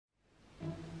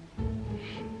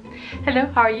Hello,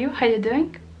 how are you? How you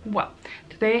doing? Well,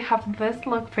 today I have this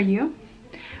look for you.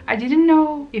 I didn't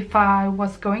know if I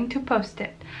was going to post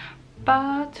it,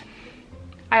 but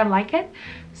I like it.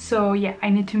 So yeah, I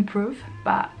need to improve,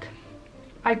 but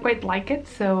I quite like it.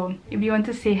 So if you want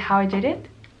to see how I did it,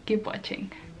 keep watching.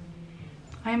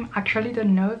 I actually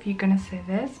don't know if you're gonna see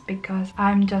this because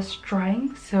I'm just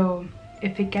trying. So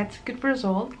if it gets a good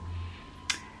result,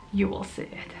 you will see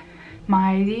it.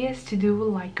 My idea is to do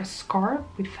like a scarf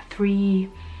with 3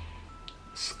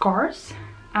 scars,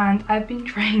 and I've been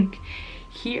trying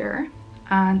here,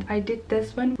 and I did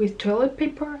this one with toilet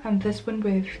paper and this one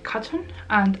with cotton,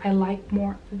 and I like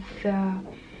more the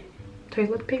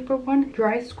toilet paper one. It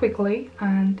dries quickly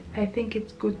and I think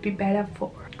it could be better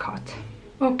for cut.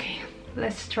 Okay,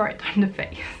 let's try it on the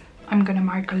face. I'm gonna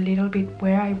mark a little bit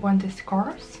where I want the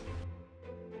scars.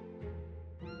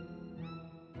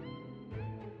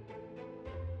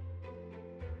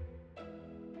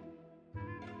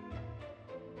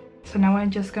 So now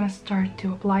I'm just gonna start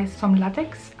to apply some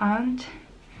latex and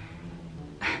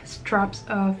straps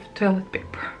of toilet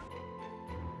paper.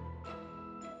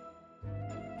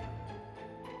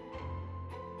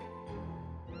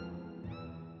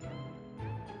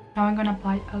 Now I'm gonna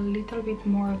apply a little bit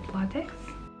more of latex.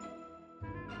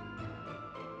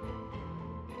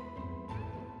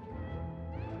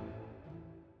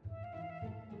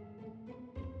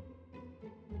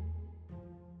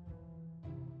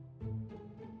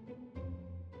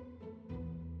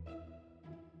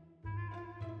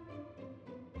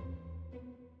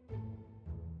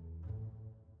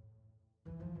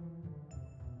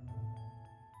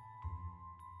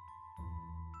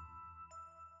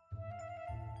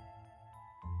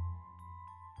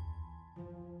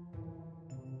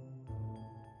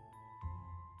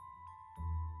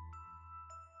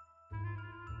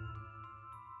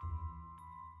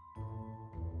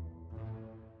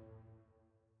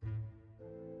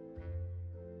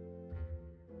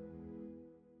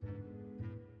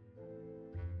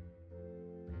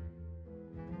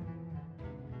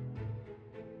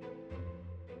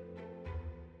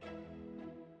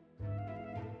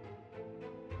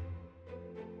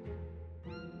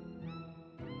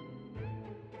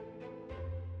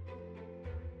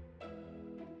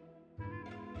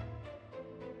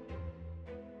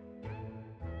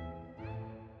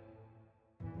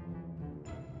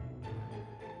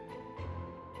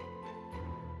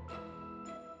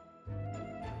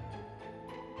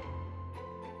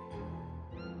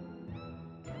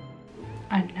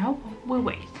 And now we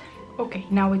wait. Okay,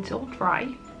 now it's all dry.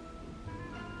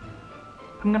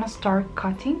 I'm gonna start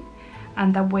cutting,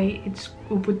 and that way it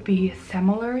would be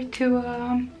similar to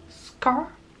a scar.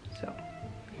 So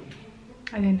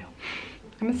I don't know.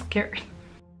 I'm scared.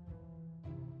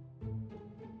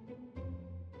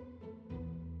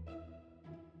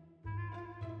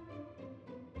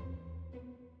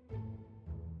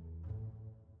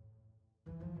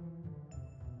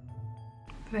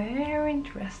 Very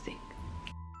interesting.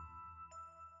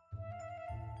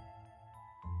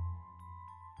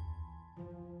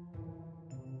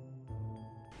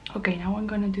 Okay, now I'm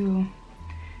gonna do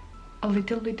a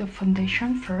little bit of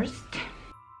foundation first.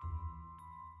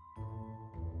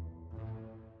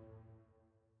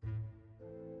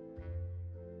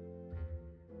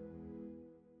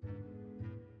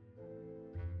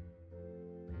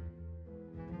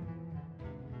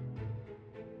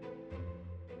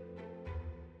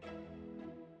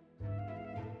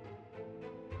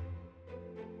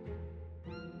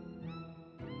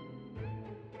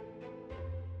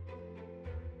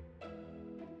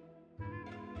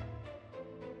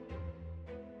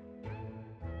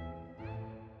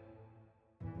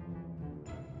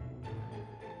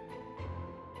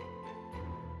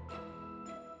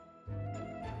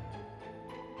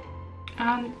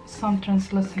 And some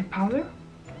translucent powder.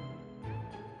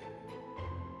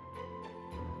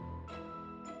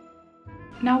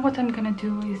 Now what I'm gonna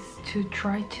do is to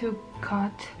try to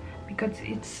cut, because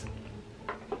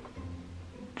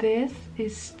this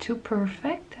is too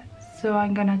perfect, so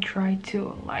I'm gonna try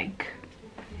to like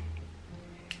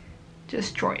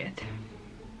destroy it.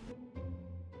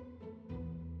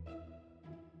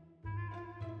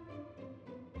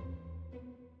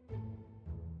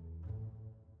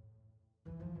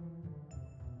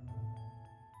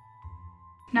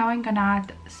 Now I'm gonna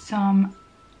add some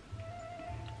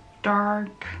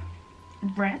dark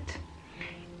red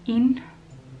into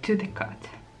the cut.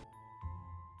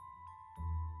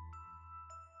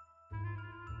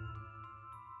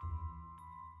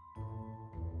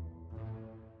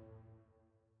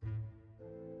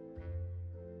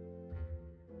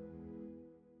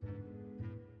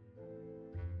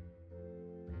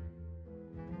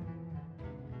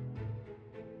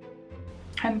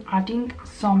 I'm adding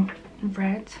some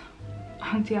red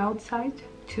on the outside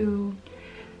to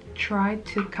try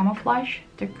to camouflage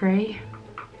the gray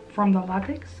from the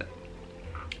latex.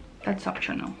 That's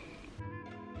optional.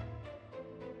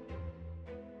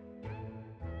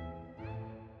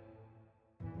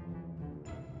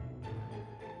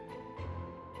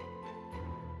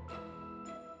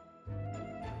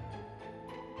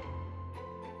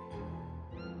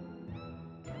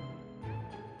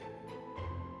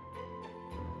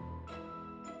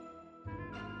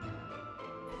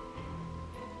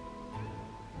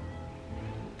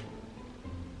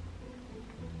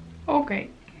 Okay,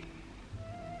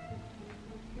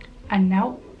 and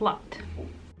now blood.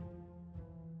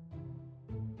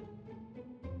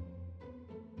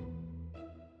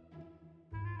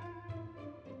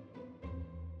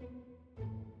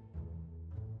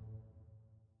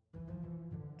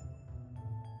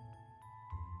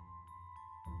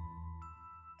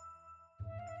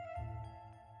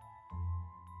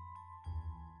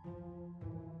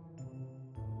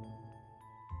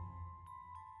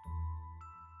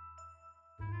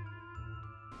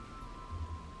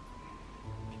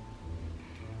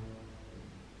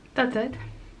 That's it.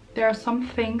 There are some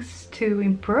things to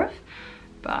improve,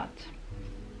 but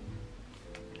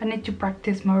I need to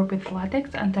practice more with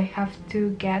latex and I have to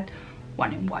get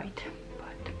one in white.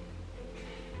 But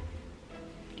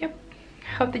yep,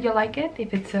 hope that you like it.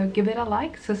 If it's so, give it a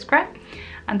like, subscribe,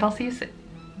 and I'll see you soon.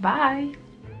 Bye.